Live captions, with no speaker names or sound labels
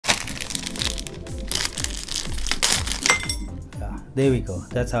There we go.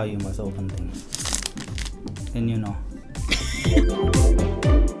 That's how you must open things. Then you know.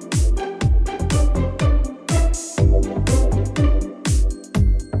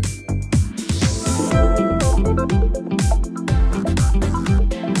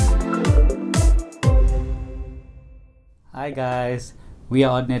 Hi guys, we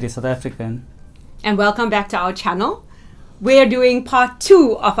are Ordinary South African. And welcome back to our channel. We're doing part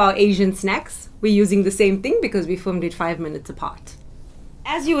 2 of our Asian snacks. We're using the same thing because we filmed it 5 minutes apart.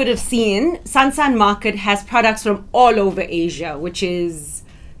 As you would have seen, Sansan Market has products from all over Asia, which is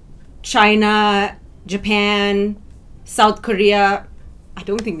China, Japan, South Korea. I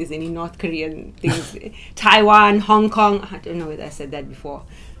don't think there's any North Korean things. Taiwan, Hong Kong. I don't know whether I said that before.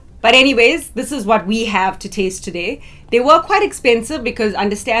 But anyways, this is what we have to taste today. They were quite expensive because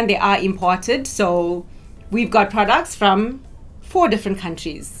understand they are imported. So we've got products from 4 different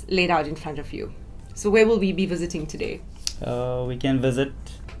countries laid out in front of you. So where will we be visiting today? We can visit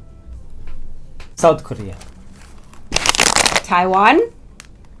South Korea, Taiwan,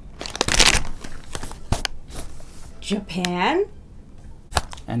 Japan,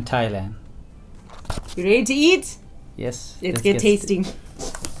 and Thailand. You ready to eat? Yes. Let's get tasting.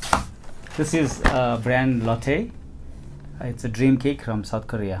 This is brand Lotte. It's a dream cake from South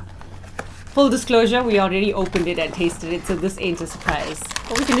Korea. Full disclosure, we already opened it and tasted it, so this ain't a surprise.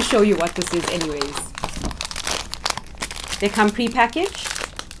 But we're going to show you what this is anyways. They come pre-packaged.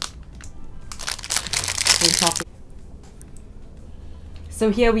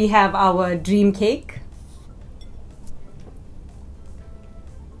 So here we have our dream cake.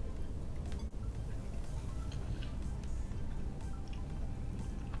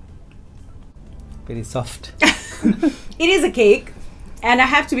 Very soft. It is a cake, and I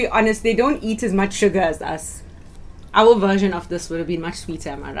have to be honest, they don't eat as much sugar as us. Our version of this would have been much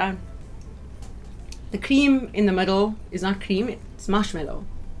sweeter, am I right? The cream in the middle is not cream, it's marshmallow.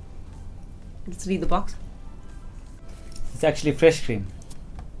 Let's read the box. It's actually fresh cream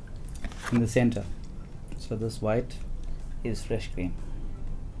in the center. So this white is fresh cream.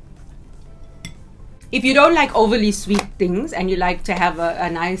 If you don't like overly sweet things and you like to have a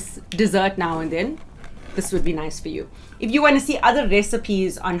nice dessert now and then, this would be nice for you. If you want to see other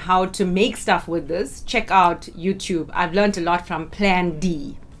recipes on how to make stuff with this, check out YouTube. I've learned a lot from Plan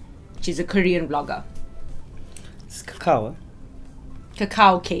D, which is a Korean blogger. It's cacao.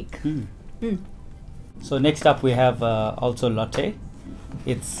 Cacao cake. So next up we have also Lotte.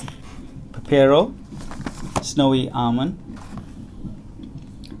 It's Pepero, snowy almond.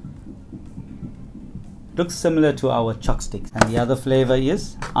 Looks similar to our chopsticks, and the other flavor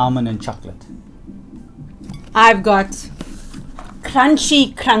is almond and chocolate. I've got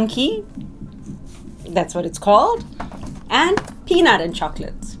crunchy crunky, that's what it's called, and peanut and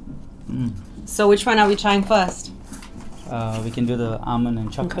chocolate. So which one are we trying first? We can do the almond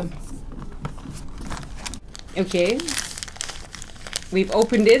and chocolate. Okay. We've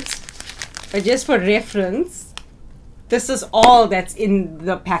opened it, but just for reference, this is all that's in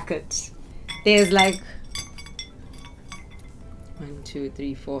the packet. There's like 1, 2,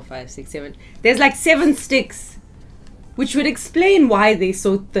 3, 4, 5, 6, 7. There's like 7 sticks, which would explain why they're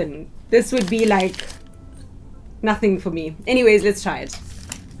so thin. This would be like nothing for me. Anyways, let's try it.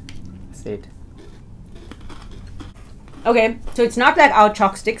 Say it. Okay, so it's not like our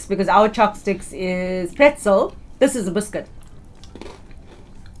chopsticks because our chopsticks is pretzel. This is a biscuit.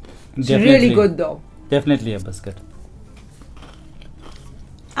 It's really good though. Definitely a biscuit.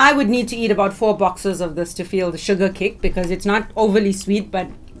 I would need to eat about 4 boxes of this to feel the sugar kick because it's not overly sweet but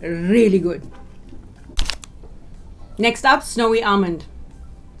really good. Next up, snowy almond.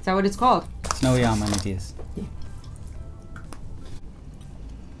 Is that what it's called? Snowy almond it is. Yeah.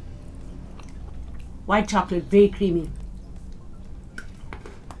 White chocolate, very creamy.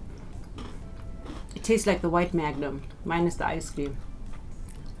 It tastes like the white Magnum, minus the ice cream.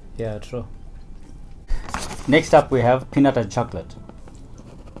 Yeah, true. Next up we have peanut and chocolate.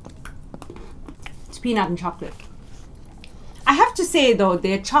 Peanut and chocolate. I have to say though,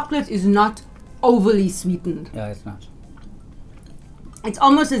 their chocolate is not overly sweetened. Yeah, it's not. It's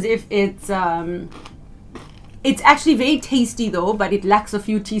almost as if it's actually very tasty though, but it lacks a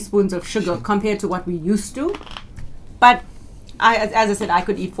few teaspoons of sugar compared to what we used to. But as I said, I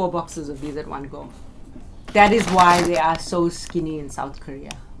could eat 4 boxes of these at one go. That is why they are so skinny in South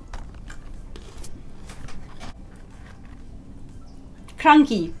Korea.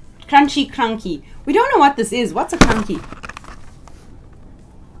 Crunky. Crunchy crunky. We don't know what this is. What's a crunky?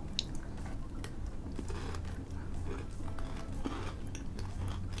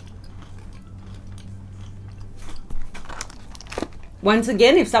 Once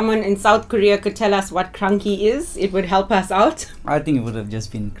again, if someone in South Korea could tell us what crunchy is, it would help us out. I think it would have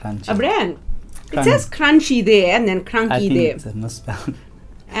just been crunchy. A brand. It says crunchy there and then crunchy I think there. it's a misspelled.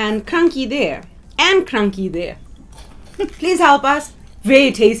 And crunchy there. And crunchy there. Please help us.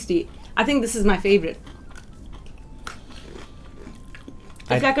 Very tasty. I think this is my favorite.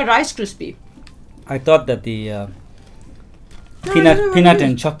 It's like a Rice Krispie. I thought that the peanut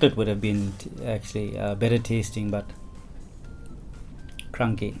and chocolate would have been actually better tasting, but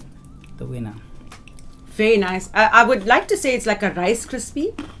crunchy, the winner. Very nice. I would like to say it's like a Rice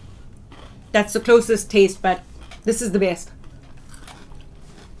Krispie. That's the closest taste, but this is the best.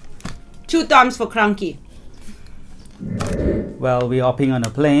 2 thumbs for crunchy. Well, we're hopping on a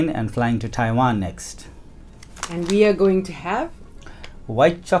plane and flying to Taiwan next. And we are going to have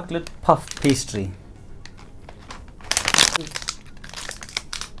White chocolate puff pastry.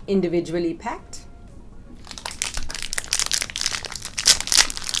 individually packed.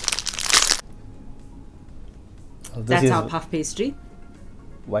 Well, That's our puff pastry.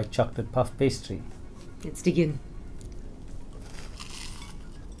 White chocolate puff pastry. Let's dig in.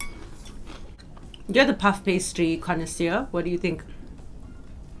 You're the puff pastry connoisseur. What do you think?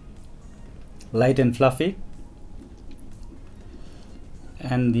 Light and fluffy.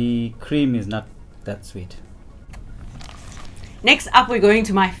 And the cream is not that sweet. Next up, we're going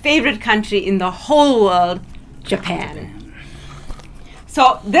to my favorite country in the whole world, Japan.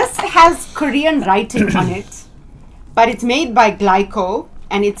 So this has Korean writing on it, but it's made by Glyco,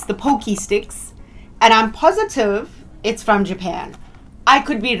 and it's the Pocky sticks, and I'm positive it's from Japan. I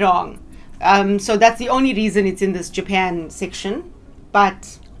could be wrong. So that's the only reason it's in this Japan section,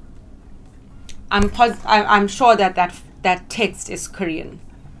 but I'm sure that text is Korean.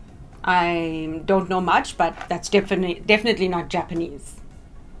 I don't know much, but that's definitely not Japanese.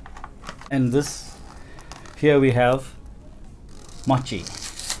 And this, here we have mochi.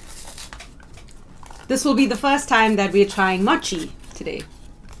 This will be the first time that we're trying mochi today.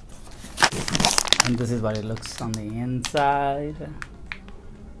 And this is what it looks on the inside.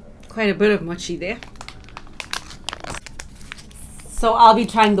 Quite a bit of mochi there. So I'll be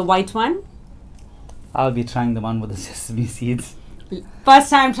trying the white one. I'll be trying the one with the sesame seeds. First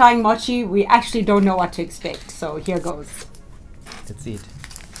time trying mochi, we actually don't know what to expect. So here goes. Let's eat.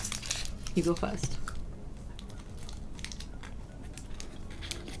 You go first.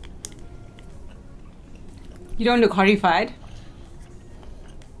 You don't look horrified.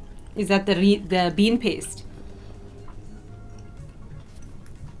 Is that the bean paste?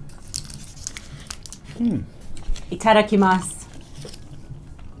 Itadakimasu.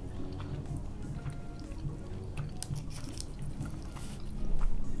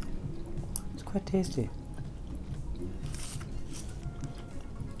 It's quite tasty.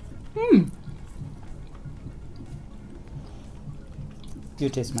 You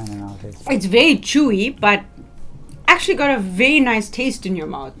taste mine and I'll taste it. It's very chewy, but actually got a very nice taste in your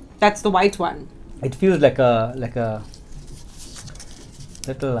mouth. That's the white one. It feels like a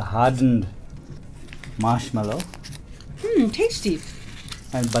little hardened marshmallow. Tasty.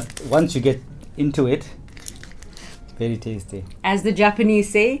 But once you get into it, very tasty. As the Japanese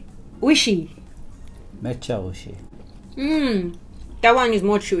say, oishi. Mecha oishi. That one is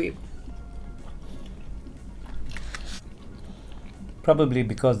more chewy. Probably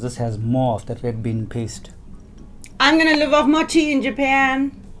because this has more of that red bean paste. I'm gonna live off mochi in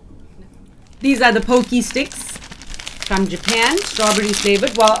Japan. These are the Pocky sticks from Japan, strawberry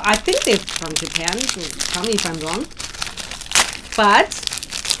flavored. Well, I think they're from Japan, so tell me if I'm wrong. But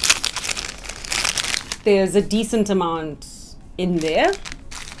there's a decent amount in there.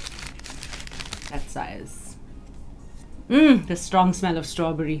 That size. The strong smell of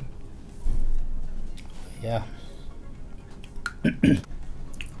strawberry. Yeah.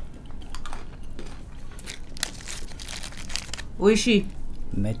 Oishi.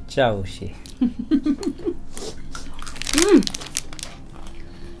 Mecha oishi.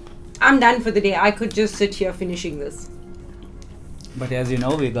 I'm done for the day. I could just sit here finishing this. But as you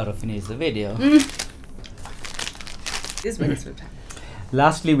know, we gotta finish the video. This one is time.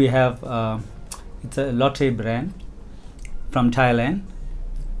 Lastly, we have it's a Lotte brand from Thailand.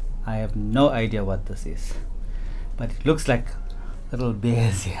 I have no idea what this is, but it looks like little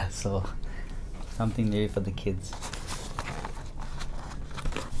bears here, so something maybe for the kids.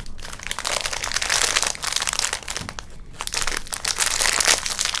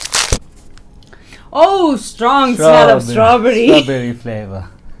 Oh, strong smell of strawberry. Strawberry flavor.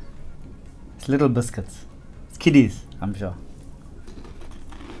 It's little biscuits. It's kiddies, I'm sure.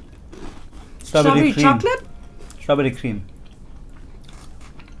 Strawberry cream. chocolate? Strawberry cream.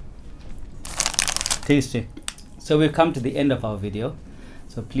 Tasty. So we've come to the end of our video.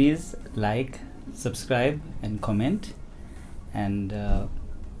 So please like, subscribe and comment, and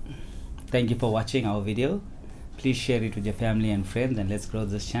thank you for watching our video. Please share it with your family and friends, and let's grow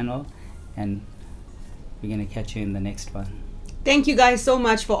this channel, and we're gonna catch you in the next one. Thank you guys so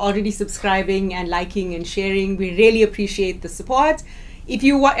much for already subscribing and liking and sharing. We really appreciate the support. If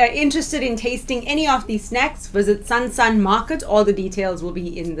you are interested in tasting any of these snacks, visit San Market. All the details will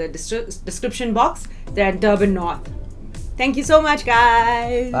be in the description box. They're at Durban North. Thank you so much,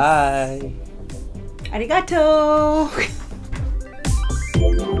 guys. Bye. Arigato.